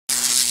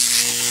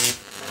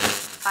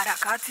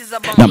Harakati za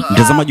Bongo. Na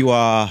mtazamaji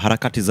wa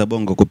Harakati za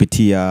Bongo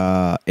kupitia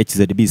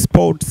HZB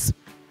Sports.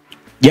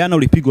 Jana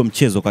ulipigwa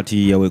mchezo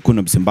kati ya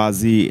wekundu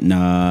Msimbazi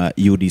na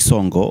UD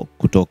Songo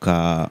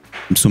kutoka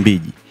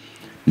Msumbiji.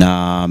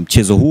 Na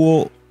mchezo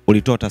huo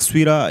ulitoa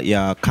taswira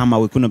ya kama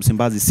wekundu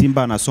Msimbazi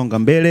Simba anasonga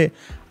mbele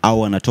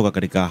au anatoka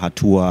katika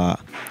hatua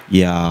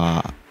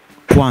ya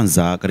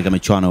kwanza katika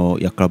michuano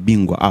ya klabu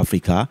bingwa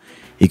Afrika.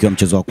 Ikiwa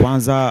mchezo wa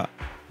kwanza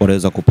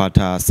waliweza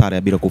kupata sare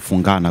ya bila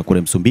kufungana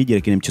kule Msumbiji,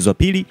 lakini mchezo wa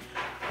pili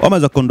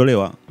wameweza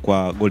kuondolewa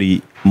kwa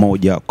goli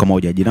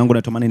 1-1. Jina langu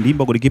naitwa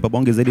Ndimba, golikipa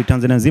bonge zaidi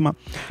Tanzania nzima.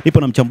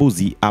 Nipo na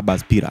mchambuzi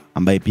Abbas Pira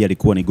ambaye pia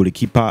alikuwa ni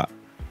golikipa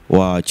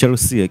wa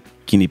Chelsea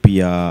lakini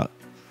pia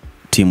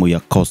timu ya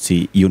Coast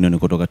Union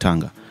kutoka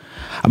Tanga.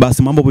 Abbas,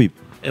 mambo vipi?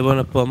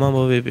 Bwana, poa,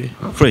 mambo vipi?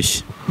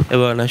 Fresh.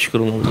 Bwana,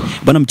 nashukuru Mungu.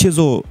 Bwana,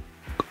 mchezo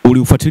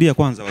uliufuatilia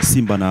kwanza wa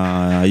Simba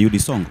na UD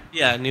Songo?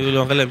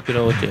 Niliangalia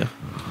mpira wote.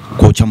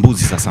 Kwa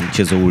uchambuzi sasa,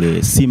 mchezo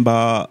ule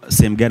Simba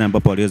sehemu gani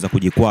ambapo waliweza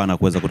kujikwaa na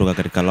kuweza kutoka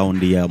katika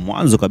raundi ya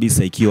mwanzo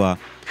kabisa, ikiwa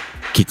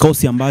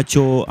kikosi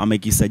ambacho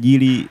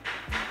amekisajili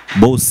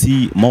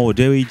bosi Mo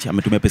Dewich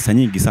ametumia pesa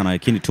nyingi sana,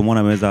 lakini tumeona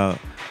ameweza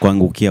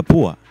kuangukia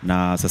pua.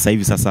 Na sasa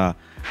hivi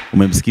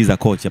umemsikiza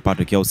kocha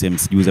Patrick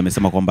Ausems juzi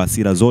amesema kwamba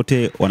sira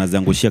zote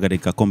wanaziangushia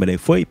katika kombe la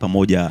FA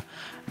pamoja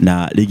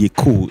na ligi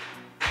kuu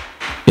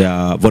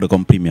ya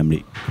Vodacom Premier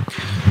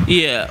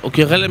League.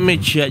 Ukiangalia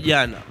mechi ya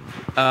jana,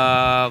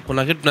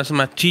 kuna kitu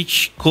tunasema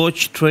teach,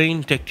 coach,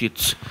 train,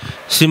 tactics.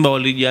 Simba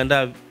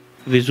walijiandaa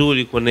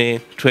vizuri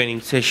kwenye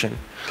training session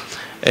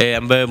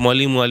ambayo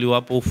mwalimu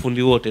aliwapa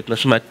ufundi wote.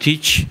 Tunasema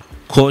teach,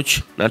 coach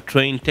na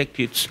train,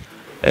 tactics.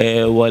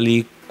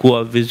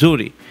 Walikuwa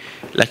vizuri,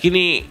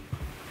 lakini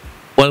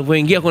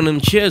walipoingia kwenye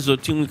mchezo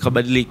timu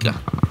ikabadilika.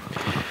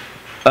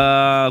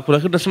 Kuna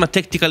kitu tunasema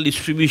tactical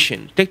distribution.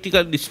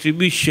 Tactical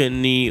distribution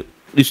ni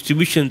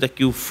distribution za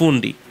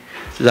kiufundi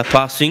za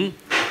passing,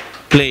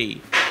 play.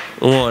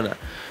 Umeona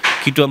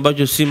kitu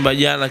ambacho Simba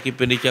jana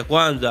kipindi cha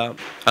kwanza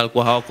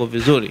alikuwa hawako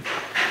vizuri.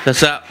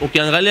 Sasa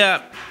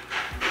ukiangalia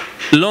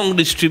long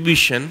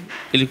distribution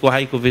ilikuwa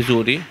haiko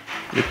vizuri,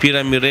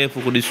 mipira mirefu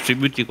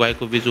kudistribute ilikuwa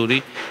haiko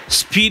vizuri,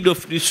 speed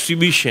of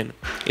distribution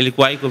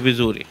ilikuwa haiko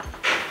vizuri,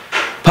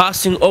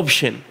 passing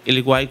option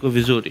ilikuwa haiko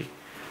vizuri,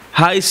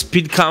 high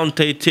speed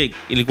counter attack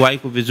ilikuwa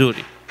haiko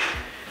vizuri,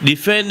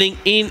 defending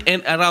in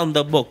and around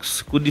the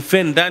box,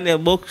 kudefend ndani ya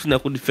box na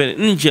kudefend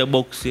nje ya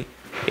box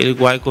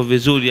ilikuwa haiko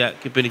vizuri ya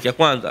kipindi cha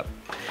kwanza.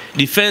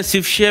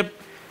 Defensive shape,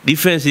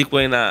 defense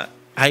ilikuwa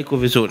haiko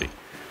vizuri.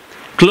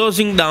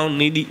 Closing down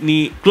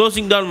ni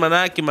closing down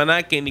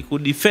manake ni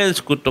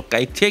kudefense kutoka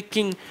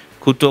attacking,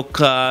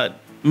 kutoka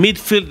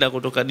midfield na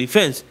kutoka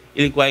defense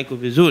ilikuwa haiko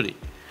vizuri.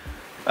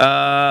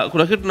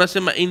 Kuna kitu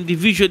tunasema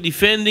individual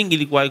defending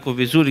ilikuwa haiko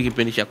vizuri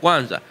kipindi cha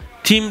kwanza.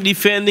 Team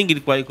defending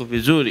ilikuwa haiko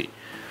vizuri.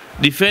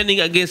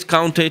 Defending against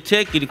counter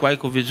attack ilikuwa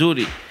haiko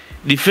vizuri.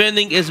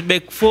 Defending as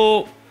back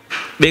four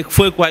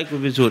ilikuwa haiko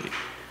vizuri.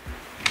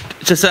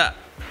 Sasa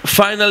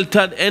final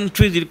third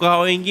entries ilikuwa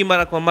hawaingii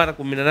mara kwa mara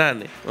 18.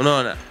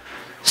 Unaona?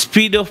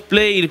 Speed of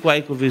play ilikuwa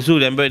haiko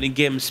vizuri ambayo ni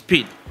game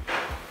speed.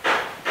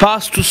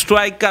 Pass to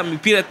striker,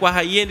 mipira kwa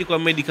haiendi kwa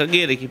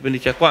Kagere kipindi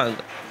cha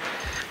kwanza.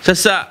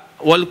 Sasa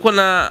walikuwa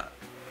na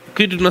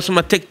kitu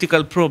tunasema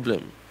tactical problem.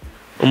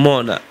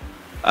 Umeona?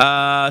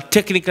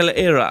 Technical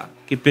error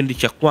kipindi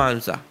cha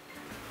kwanza.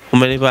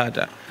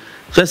 Umenipata?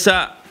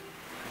 Sasa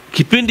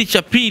kipindi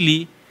cha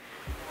pili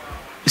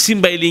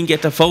Simba iliingia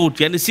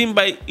tofauti. Yaani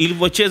Simba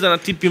ilivyocheza na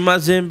TP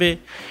Mazembe,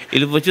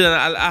 ilivyocheza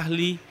na Al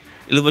Ahli,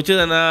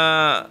 ilivyocheza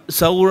na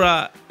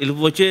Saura,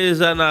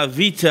 ilivyocheza na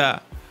Vita,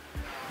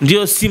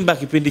 ndio Simba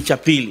kipindi cha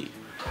pili.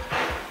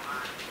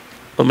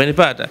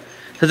 Umenipata?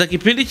 Sasa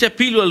kipindi cha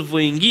pili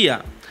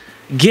walivyoingia,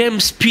 game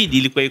speed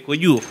ilikuwa iko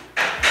juu.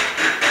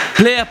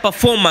 Player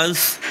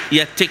performance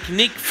ya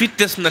technique,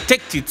 fitness na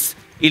tactics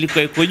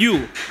ilikuwa iko juu.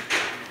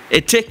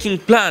 Attacking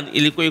plan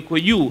ilikuwa iko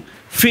juu.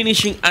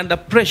 Finishing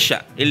under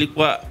pressure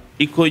ilikuwa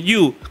iko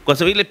juu, kwa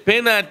sababu ile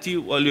penalty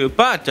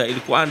waliopata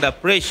ilikuwa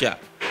under pressure.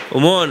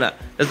 Umeona?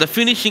 Sasa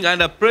finishing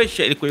under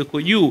pressure ilikuwa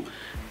iko juu.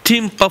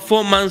 Team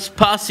performance,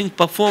 passing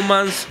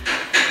performance,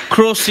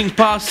 crossing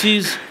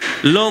passes,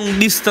 long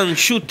distance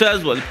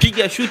shooters,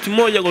 walipiga shoot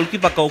moja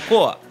goalkeeper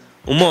kaokoa.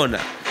 Umeona?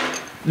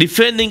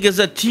 Defending as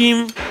a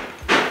team,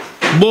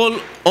 ball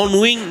on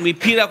wing,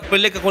 mipira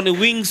kupeleka kwenye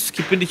wings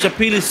kipindi cha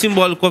pili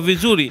Simba walikuwa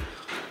vizuri.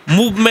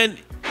 Movement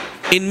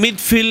in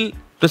midfield,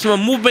 tunasema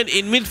movement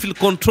in midfield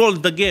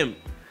control the game.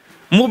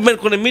 Movement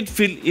kwenye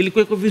midfield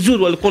ilikuwa iko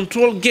vizuri, wali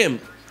control game.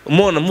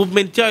 Umeona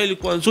movement yao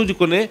ilikuwa nzuri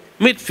kwenye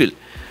midfield.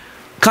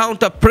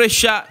 Counter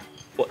pressure,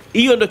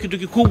 hiyo ndio kitu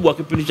kikubwa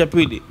kipindi cha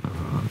pili.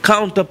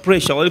 Counter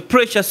pressure, wali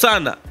pressure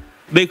sana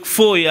back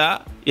four ya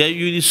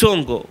UD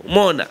Songo.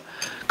 Umeona?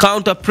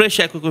 counter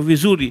pressure ilikuwa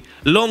vizuri,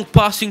 long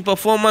passing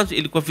performance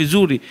ilikuwa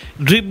vizuri,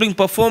 dribbling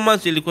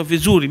performance ilikuwa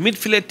vizuri,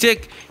 midfield attack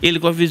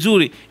ilikuwa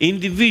vizuri,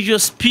 individual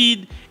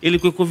speed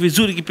ilikuwa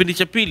vizuri kipindi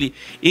cha pili,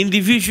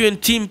 individual and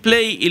team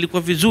play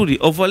ilikuwa vizuri,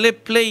 overlap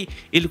play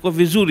ilikuwa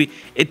vizuri,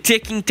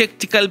 attacking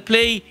tactical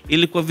play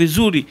ilikuwa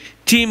vizuri,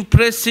 team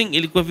pressing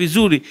ilikuwa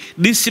vizuri,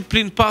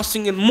 discipline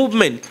passing and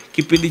movement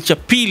kipindi cha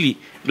pili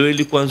ndio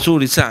ilikuwa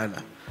nzuri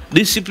sana.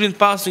 Discipline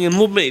passing and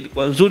movement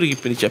ilikuwa nzuri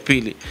kipindi cha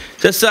pili.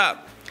 Sasa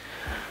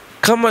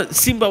kama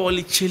Simba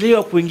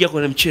walichelewa kuingia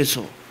kwenye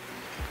mchezo,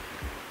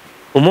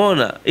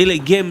 umeona ile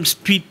game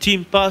speed,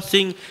 team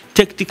passing,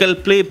 tactical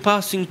play,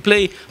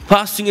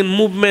 passing and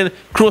movement,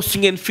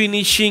 crossing and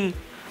finishing,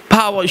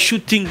 power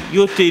shooting,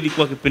 yote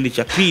ilikuwa kipindi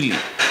cha pili.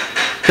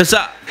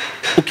 Sasa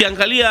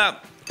ukiangalia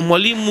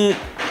mwalimu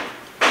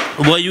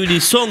wa UD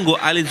Songo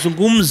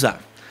alizungumza,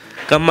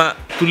 kama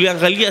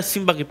tuliangalia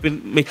Simba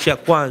kipindi mechi ya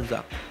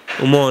kwanza,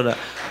 umeona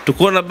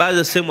tukaona baadhi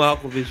ya sehemu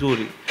hawako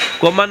vizuri,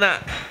 kwa maana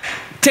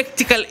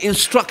tactical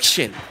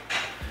instruction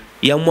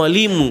ya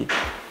mwalimu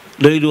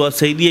ndio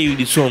iliwasaidia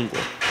UD Songo,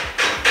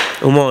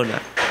 umeona.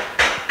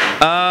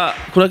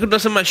 Kuna kitu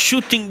tunasema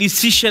shooting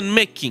decision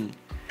making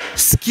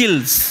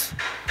skills,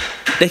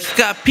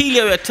 dakika ya pili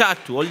au ya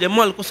tatu wale jamaa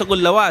walikosa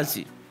goli la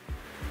wazi.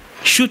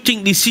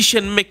 Shooting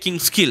decision making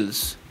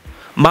skills,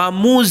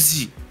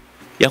 maamuzi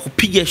ya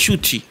kupiga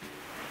shuti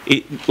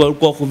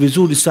walikuwa wako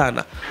vizuri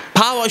sana,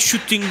 power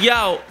shooting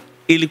yao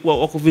ilikuwa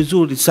wako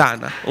vizuri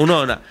sana,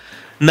 unaona.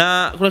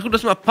 Na kuna kitu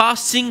tunasema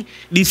passing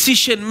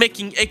decision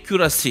making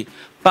accuracy,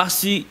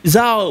 pasi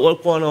zao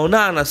walikuwa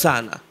wanaonana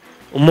sana,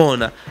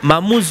 umeona.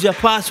 Maamuzi ya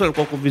pasi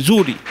walikuwa wako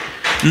vizuri,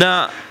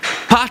 na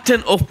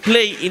pattern of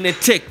play in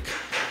attack,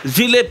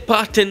 zile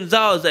pattern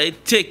zao za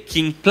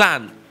attacking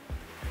plan,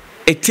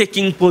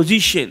 attacking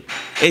position,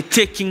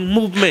 attacking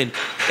movement,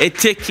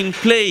 attacking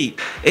play,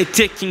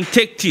 attacking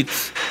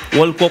tactics,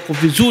 walikuwa wako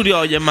vizuri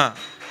hao jamaa.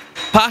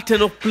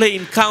 Pattern of play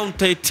in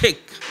counter attack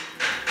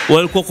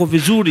walikuwa wako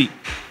vizuri.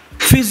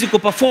 Physical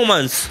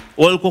performance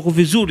walikuwa wako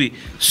vizuri.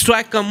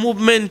 Striker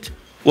movement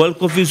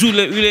walikuwa vizuri,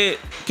 yule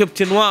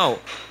captain wao.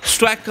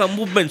 Striker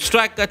movement,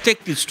 striker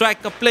tactics,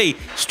 striker play,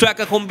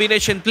 striker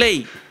combination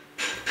play,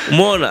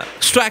 umeona.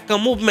 Striker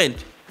movement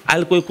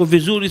alikuwa yuko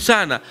vizuri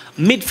sana.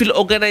 Midfield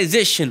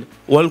organization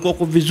walikuwa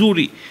wako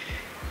vizuri.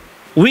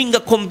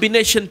 Winger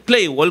combination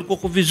play walikuwa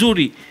wako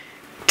vizuri.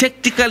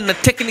 Tactical na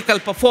technical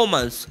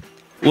performance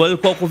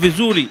walikuwa wako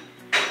vizuri.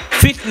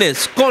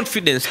 Fitness,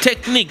 confidence,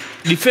 technique,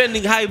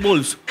 defending high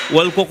balls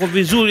walikuwa wako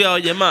vizuri hao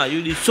jamaa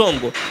UD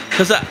Songo.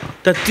 Sasa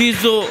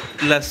tatizo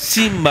la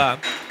Simba,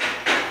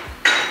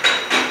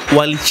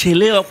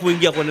 walichelewa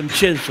kuingia kwenye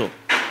mchezo.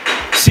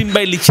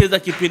 Simba ilicheza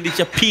kipindi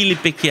cha pili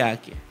peke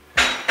yake,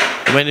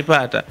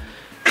 umenipata.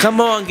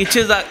 Kama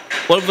wangecheza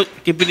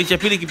kipindi cha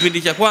pili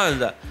kipindi cha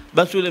kwanza,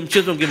 basi ule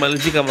mchezo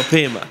ungemalizika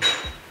mapema,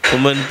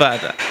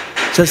 umenipata.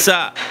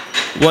 Sasa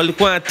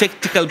walikuwa na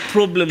tactical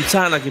problem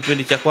sana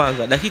kipindi cha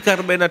kwanza, dakika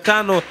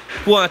 45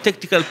 kuwa na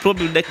tactical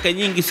problem, dakika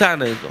nyingi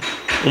sana hizo,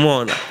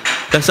 umeona.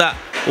 Sasa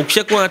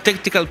ukishakuwa na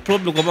tactical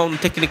problem kwa maana una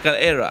technical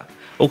error,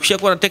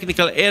 ukishakuwa na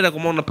technical error kwa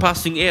maana una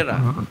passing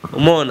error,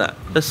 umeona.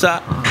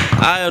 Sasa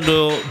hayo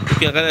ndio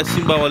ukiangalia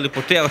Simba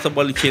walipotea, kwa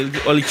sababu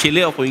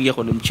walichelewa kuingia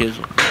kwenye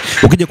mchezo.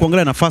 Ukija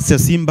kuangalia nafasi ya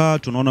Simba,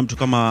 tunaona mtu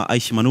kama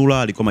Aishi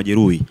Manula alikuwa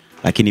majeruhi,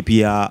 lakini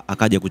pia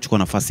akaja kuchukua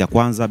nafasi ya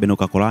kwanza.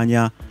 Benoka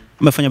Kolanya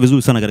amefanya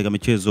vizuri sana katika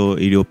michezo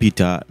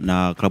iliyopita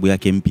na klabu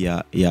yake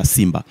mpya ya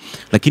Simba.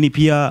 Lakini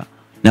pia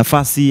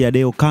nafasi ya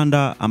Deo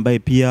Kanda ambaye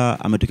pia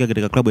ametokea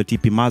katika klabu ya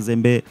TP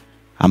Mazembe,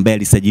 ambaye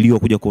alisajiliwa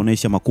kuja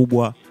kuonesha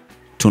makubwa,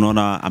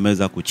 tunaona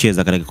ameweza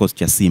kucheza katika kikosi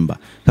cha Simba.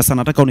 Sasa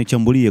nataka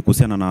unichambulie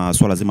kuhusiana na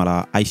swala zima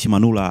la Aishi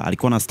Manula.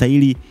 Alikuwa na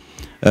stahili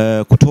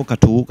kutoka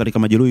tu katika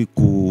majeruhi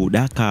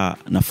kudaka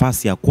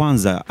nafasi ya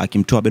kwanza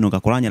akimtoa Benoka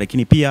Kolanya,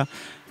 lakini pia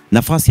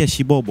nafasi ya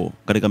Shibobo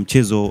katika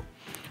mchezo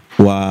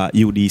wa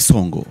UD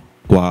Songo.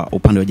 Kwa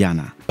upande wa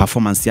jana,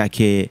 performance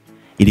yake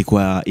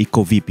ilikuwa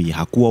iko vipi?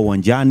 Hakuwa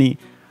uwanjani,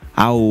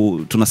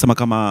 au tunasema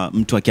kama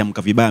mtu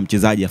akiamka vibaya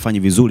mchezaji afanye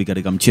vizuri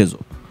katika mchezo?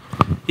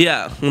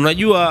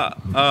 Unajua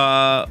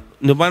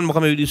ndio maana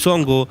kama UD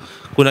Songo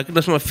kuna kitu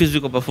tunasema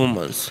physical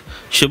performance.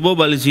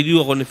 Shibobo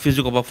alizidiwa kwenye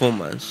physical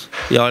performance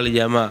ya wale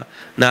jamaa,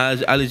 na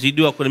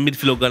alizidiwa kwenye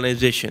midfield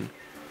organization,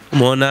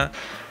 umeona.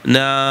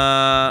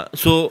 Na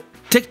so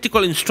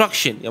tactical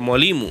instruction ya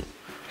mwalimu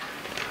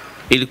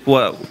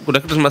ilikuwa kuna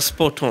kitu kama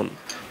spot on,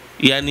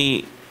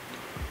 yani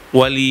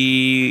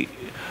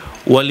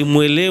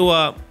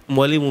walimuelewa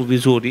mwalimu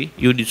vizuri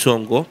UD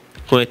Songo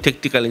kwenye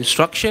tactical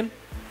instruction,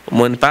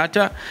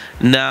 umenipata.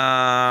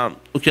 Na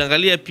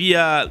ukiangalia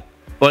pia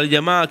wale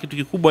jamaa, kitu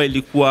kikubwa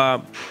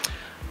ilikuwa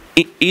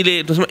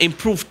ile tunasema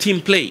improve team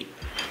play.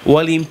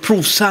 Wali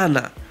improve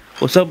sana,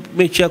 kwa sababu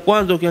mechi ya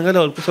kwanza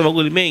ukiangalia walikosa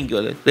magoli mengi,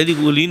 wale zaidi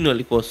goli 4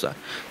 walikosa.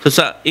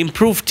 Sasa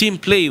improve team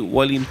play,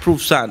 wali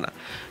improve sana.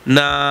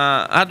 Na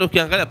hata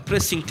ukiangalia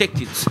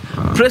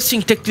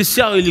pressing tactics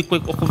yao ilikuwa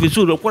iko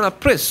vizuri, walikuwa na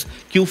press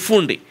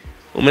kiufundi,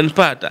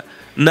 umenipata.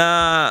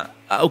 Na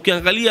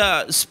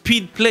ukiangalia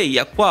speed play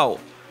ya kwao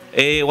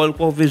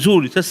walikuwa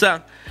vizuri.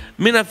 Sasa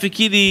mimi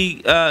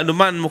nafikiri ndio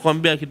maana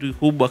nimekuambia kitu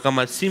kikubwa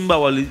kama Simba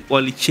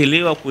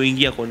walichelewa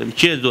kuingia kwenye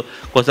mchezo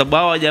kwa sababu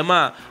hawa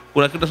jamaa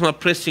kuna kitu tunasema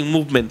pressing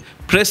movement,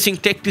 pressing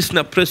tactics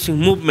na pressing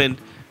movement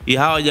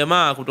ya hawa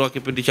jamaa kutoka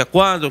kipindi cha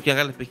kwanza.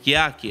 Ukiangalia peke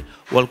yake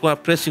walikuwa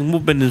pressing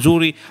movement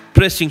nzuri,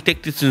 pressing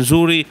tactics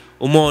nzuri,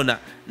 umeona,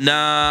 na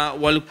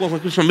walikuwa kwa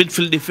kitu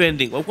midfield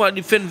defending, walikuwa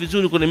defend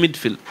vizuri kwenye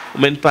midfield,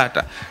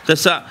 umenipata.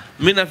 Sasa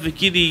mimi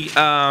nafikiri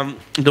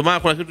ndio maana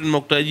kuna kitu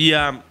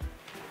nimekutajia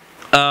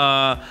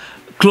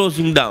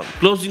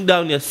closing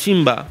down ya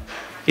Simba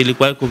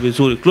ilikuwa iko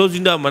vizuri. Closing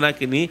down maana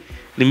yake ni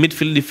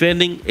midfield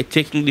defending,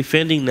 attacking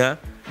defending na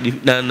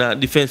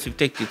defensive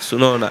tactics,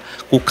 unaona,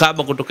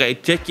 kukaba kutoka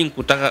attacking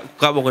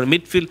kukaba kwenye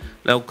midfield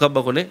na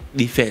kukaba kwenye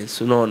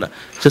defense, unaona.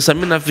 Sasa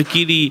mimi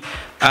nafikiri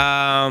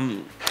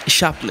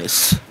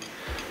sharpness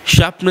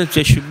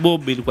ya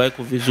Shibob ilikuwa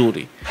iko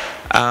vizuri,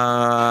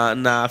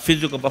 na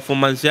physical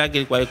performance yake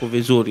ilikuwa iko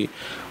vizuri.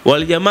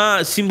 Wale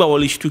jamaa Simba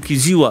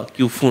walishtukiziwa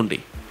kiufundi,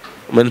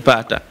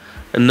 umenipata,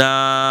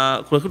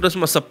 na kuna kitu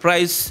tunasema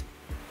surprise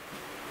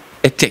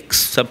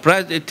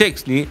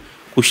attacks ni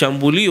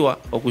kushambuliwa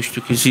au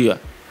kushtukizia,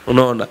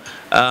 unaona.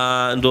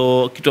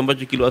 Ndo kitu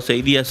ambacho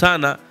kiliwasaidia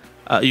sana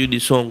UD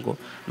Songo.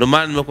 Ndio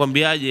maana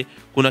nimekwambiaje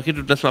kuna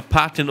kitu tunasema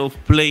pattern of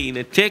play in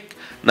attack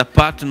na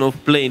pattern of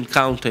play in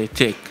counter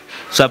attack.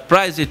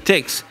 Surprise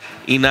attacks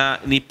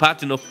ni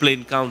pattern of play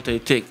in counter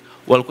attack.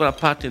 Walikuwa na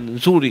pattern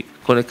nzuri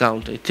kwenye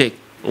counter attack,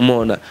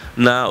 umeona,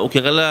 na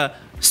ukiangalia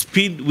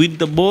speed with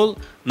the ball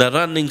na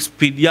running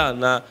speed ya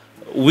na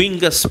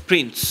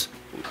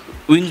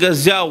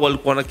wingers yao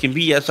walikuwa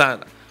wanakimbia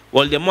sana.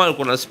 Wale jamaa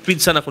walikuwa na speed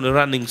sana kwenye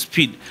running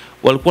speed,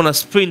 walikuwa na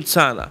sprint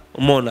sana,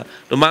 umeona.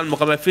 Ndio maana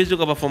kama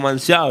physical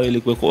performance yao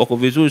ilikuwa wako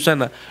vizuri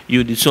sana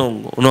UD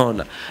Songo,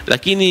 unaona.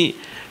 Lakini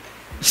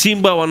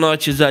Simba wana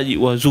wachezaji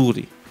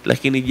wazuri,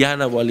 lakini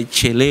jana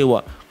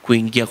walichelewa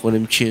kuingia kwenye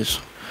mchezo,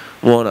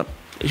 umeona.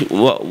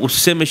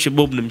 Usiseme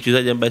Shibob ni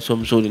mchezaji ambaye sio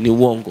mzuri, ni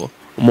uongo,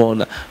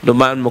 umeona. Ndio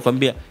maana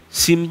nimekwambia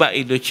Simba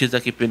iliyocheza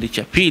kipindi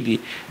cha pili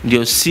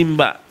ndio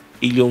Simba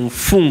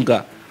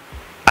iliyomfunga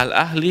Al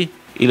Ahli,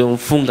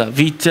 iliyomfunga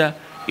Vita,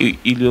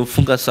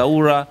 iliyomfunga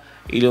Saura,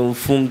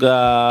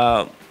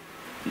 iliyomfunga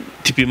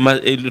TP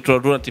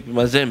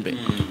Mazembe.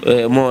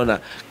 Umeona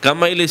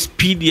kama ile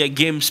speed ya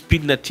game,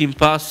 speed na team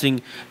passing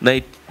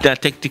na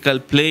tactical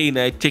play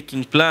na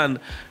attacking plan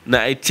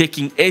na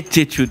attacking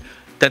attitude.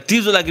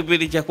 Tatizo la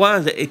kipindi cha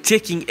kwanza,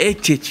 attacking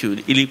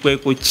attitude ilikuwa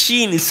iko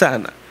chini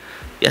sana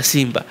ya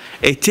Simba.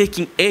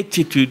 Attacking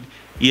attitude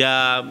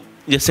ya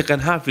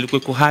second half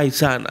ilikuwa iko high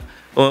sana.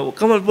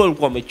 Kama walikuwa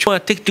wamechukua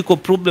tactical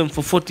problem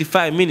for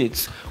 45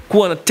 minutes,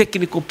 kuwa na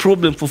technical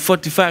problem for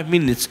 45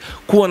 minutes,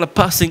 kuwa na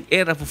passing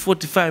error for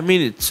 45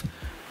 minutes,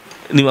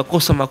 ni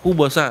makosa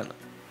makubwa sana,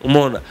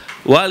 umeona.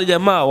 Wale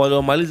jamaa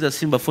waliomaliza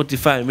Simba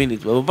 45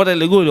 minutes walipata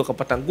ile goli,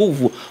 wakapata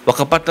nguvu,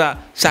 wakapata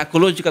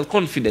psychological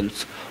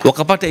confidence,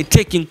 wakapata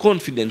attacking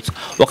confidence,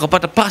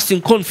 wakapata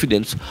passing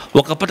confidence,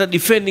 wakapata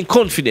defending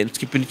confidence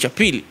kipindi cha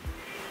pili,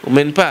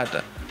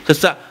 umenipata.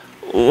 Sasa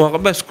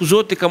wakabaki siku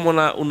zote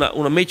kama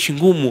una mechi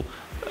ngumu,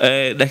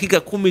 dakika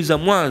 10 za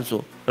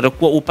mwanzo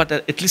utakuwa upata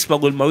at least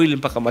magoli 2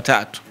 mpaka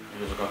 3,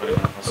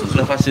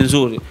 nafasi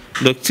nzuri.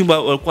 Ndio Simba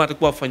walikuwa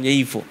watakuwa wafanye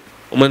hivyo,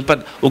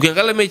 umenipata.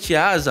 Ukiangalia mechi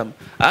ya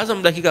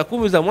Azam dakika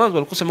 10 za mwanzo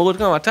walikosa magoli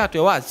kama 3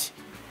 ya wazi,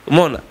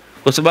 umeona,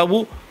 kwa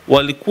sababu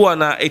walikuwa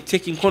na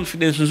attacking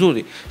confidence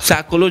nzuri,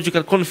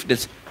 psychological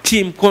confidence,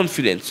 team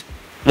confidence,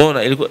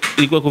 umeona,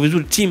 ilikuwa kwa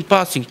vizuri, team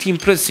passing, team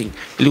pressing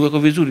ilikuwa kwa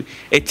vizuri,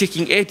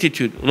 attacking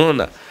attitude,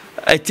 unaona,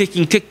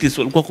 attacking tactics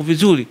walikuwa kwa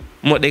vizuri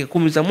dakika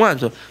 10 za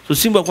mwanzo. So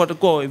Simba kwa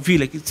watakuwa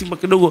vile, Simba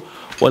kidogo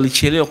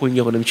walichelewa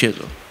kuingia kwenye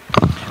mchezo.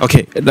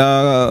 Okay,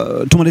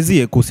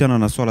 tumalizie kuhusiana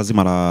na swala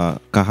zima la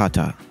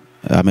Kahata.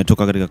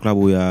 Ametoka katika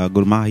klabu ya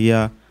Gor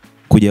Mahia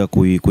kuja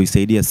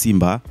kuisaidia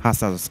Simba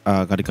hasa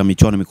katika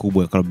michuano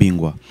mikubwa ya klabu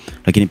bingwa.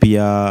 Lakini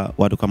pia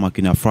watu kama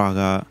kina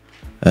Fraga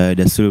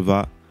da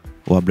Silva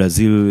wa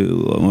Brazil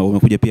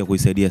wamekuja pia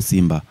kuisaidia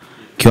Simba.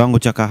 Kiwango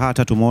cha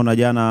Kahata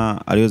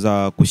tumeona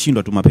aliweza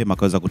kushindwa tu mapema,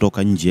 akaweza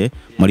kutoka nje.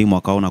 Mwalimu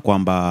akaona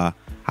kwamba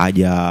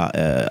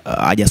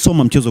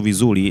hajasoma mchezo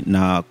vizuri,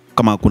 na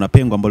kama kuna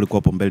pengo ambalo liko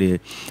hapo mbele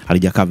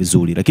halijakaa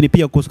vizuri. Lakini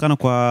pia kukosekana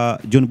kwa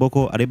John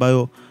Boko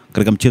Adebayo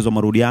katika mchezo wa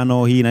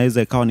marudiano, hii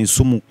inaweza ikawa ni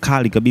sumu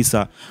kali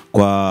kabisa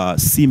kwa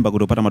Simba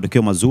kutopata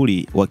matokeo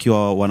mazuri,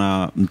 wakiwa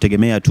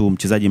wanamtegemea tu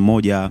mchezaji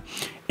mmoja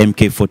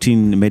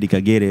MK14 Medi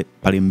Kagere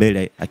pale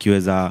mbele,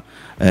 akiweza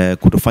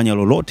kutofanya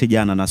lolote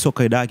jana, na soka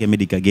kaida yake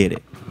Medi Kagere.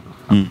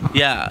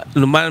 Yeah,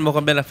 ndio maana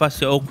nimekwambia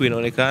nafasi ya Oku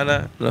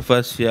inaonekana,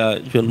 nafasi ya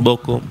John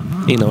Boko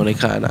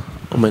inaonekana,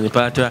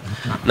 umenipata.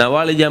 Na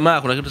wale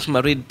jamaa kuna kitu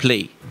tunasema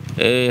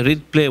read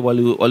play,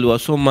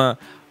 waliwasoma.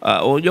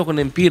 Unajua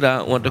kwenye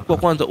mpira unatakiwa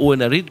kwanza uwe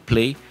na read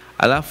play,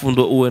 alafu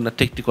ndo uwe na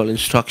tactical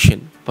instruction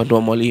pande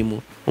wa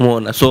mwalimu,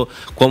 umeona. So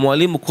kwa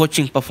mwalimu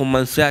coaching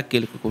performance yake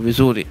ilikuwa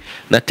vizuri,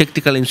 na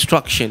tactical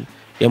instruction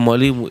ya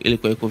mwalimu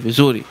ilikuwa iko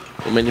vizuri,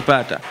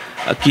 umenipata,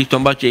 kitu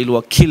ambacho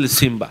iliwakill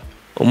Simba,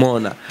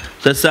 umeona.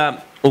 Sasa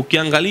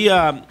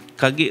ukiangalia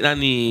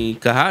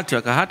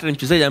Kahata ni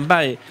mchezaji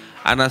ambaye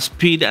ana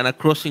speed, ana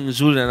crossing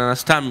nzuri na ana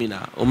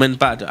stamina,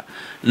 umenipata.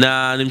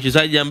 Na ni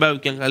mchezaji ambaye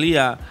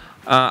ukiangalia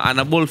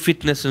ana ball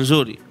fitness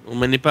nzuri,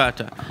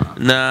 umenipata.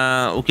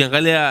 Na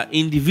ukiangalia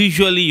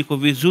individually yuko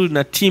vizuri,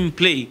 na team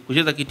play,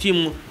 kucheza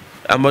kitimu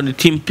ambayo ni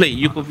team play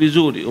yuko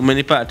vizuri,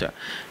 umenipata.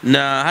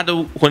 Na hata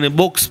kwenye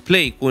box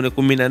play kwenye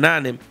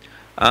 18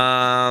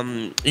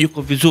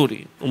 yuko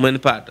vizuri,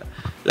 umenipata.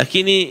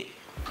 Lakini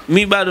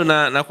mimi bado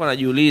nakuwa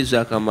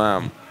najiuliza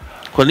kama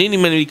kwa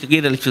nini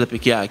Kagere alicheza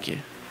peke yake.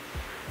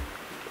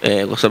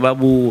 Kwa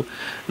sababu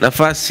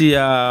nafasi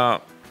ya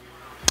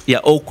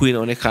Oku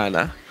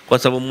inaonekana, kwa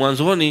sababu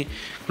mwanzoni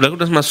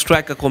tunasema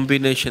striker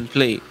combination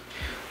play.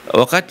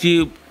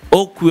 Wakati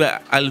Oku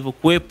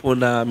alivyokuepo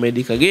na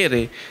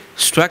Kagere,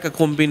 striker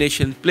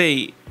combination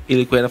play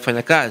ilikuwa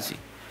inafanya kazi.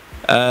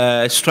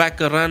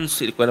 Striker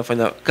runs ilikuwa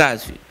inafanya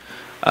kazi.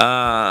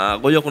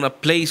 Ngoja kuna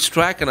play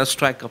striker na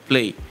striker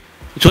play.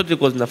 Zote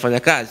zilikuwa zinafanya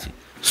kazi.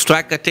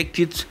 Striker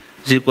tactics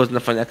zilikuwa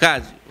zinafanya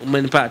kazi,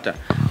 umenipata.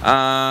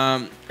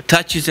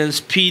 Touches and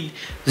speed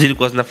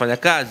zilikuwa zinafanya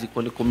kazi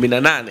kwa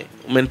 18,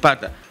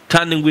 umenipata.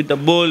 Turning with the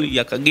ball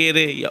ya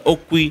Kagere, ya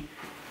Okwi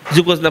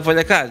zilikuwa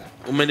zinafanya kazi,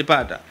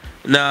 umenipata.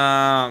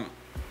 Na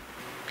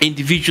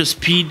individual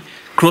speed,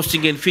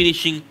 crossing and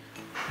finishing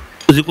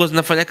zilikuwa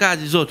zinafanya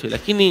kazi zote.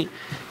 Lakini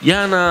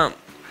jana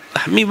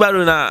mimi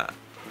bado na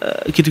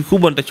kitu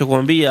kikubwa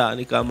nitachokuambia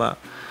ni kama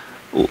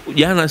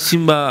jana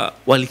Simba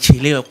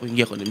walichelewa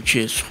kuingia kwenye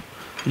mchezo.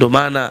 Ndio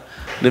maana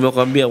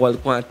nimekwambia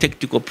walikuwa na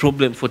tactical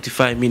problem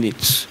 45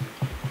 minutes.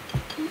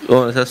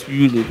 Sasa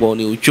sijui ilikuwa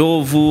ni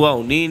uchovu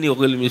au nini, kwa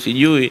kweli mimi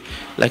sijui,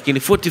 lakini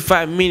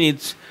 45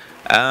 minutes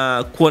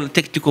kuwa na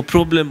tactical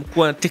problem,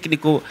 kuwa na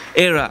technical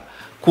error,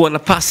 kuwa na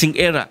passing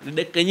error, ni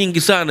dakika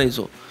nyingi sana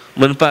hizo,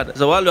 umenipata.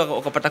 Sasa wale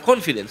wakapata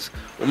confidence,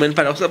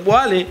 umenipata, kwa sababu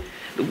wale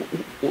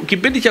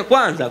kipindi cha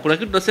kwanza kuna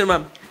kitu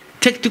tunasema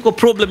tactical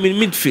problem in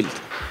midfield.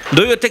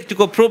 Ndio hiyo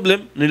tactical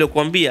problem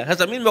niliyokuambia.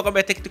 Sasa mimi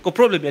nimekwambia tactical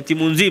problem ya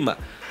timu nzima.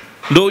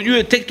 Ndio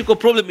ujue tactical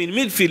problem in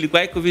midfield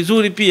kwa iko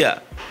vizuri pia,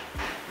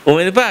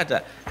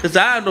 umenipata.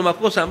 Sasa haya ndo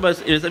makosa ambayo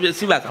inasababisha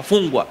Simba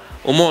akafungwa,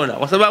 umeona,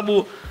 kwa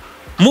sababu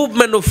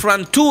movement of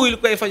front two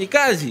ilikuwa haifanyi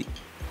kazi,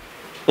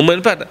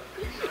 umenipata.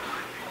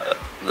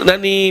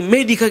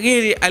 Nani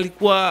Kagere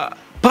alikuwa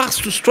pass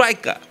to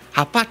striker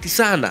hapati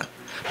sana,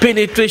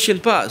 penetration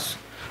pass,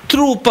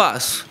 through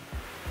pass,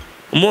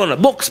 umeona,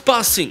 box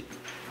passing.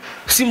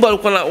 Simba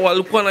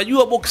walikuwa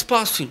wanajua box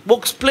passing,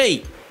 box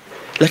play.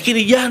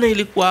 Lakini jana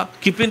ilikuwa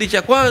kipindi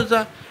cha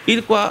kwanza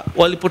ilikuwa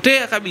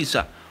walipotea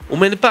kabisa,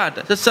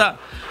 umenipata. Sasa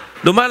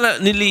ndio maana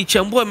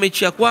nilichambua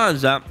mechi ya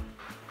kwanza.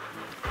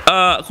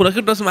 Kuna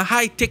kitu tunasema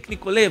high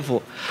technical level.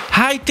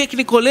 High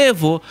technical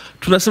level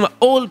tunasema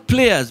all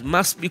players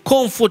must be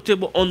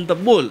comfortable on the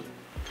ball.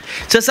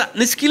 Sasa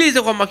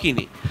nisikilize kwa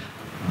makini.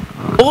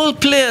 All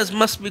players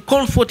must be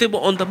comfortable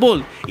on the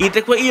ball.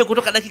 Itakuwa hiyo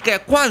kutoka dakika ya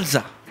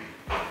kwanza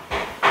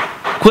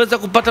kuweza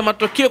kupata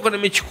matokeo kwenye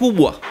mechi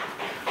kubwa.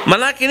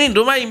 Maana yake nini?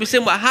 Ndio maana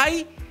imesemwa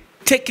high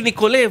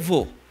technical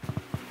level.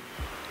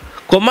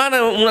 Kwa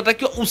maana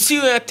unatakiwa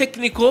usiwe na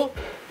technical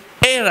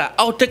error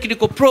au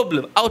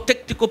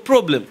technical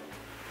problem,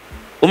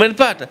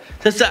 umenipata.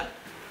 Sasa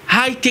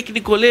high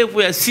technical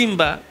level ya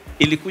Simba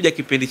ilikuja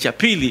kipindi cha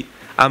pili,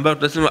 ambayo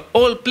tunasema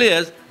all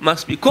players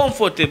must be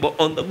comfortable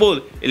on the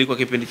ball, ilikuwa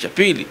kipindi cha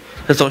pili.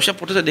 Sasa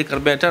washapoteza dakika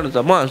 45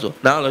 za mwanzo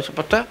na wale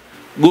washapata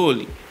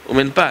goli,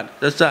 umenipata.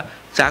 Sasa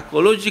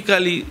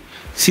psychologically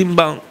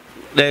Simba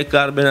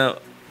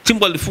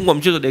alifungwa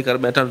mchezo dakika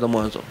 45 za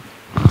mwanzo.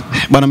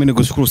 Bana, mimi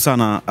nikushukuru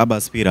sana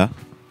Abbas Pira.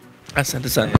 Asante sana.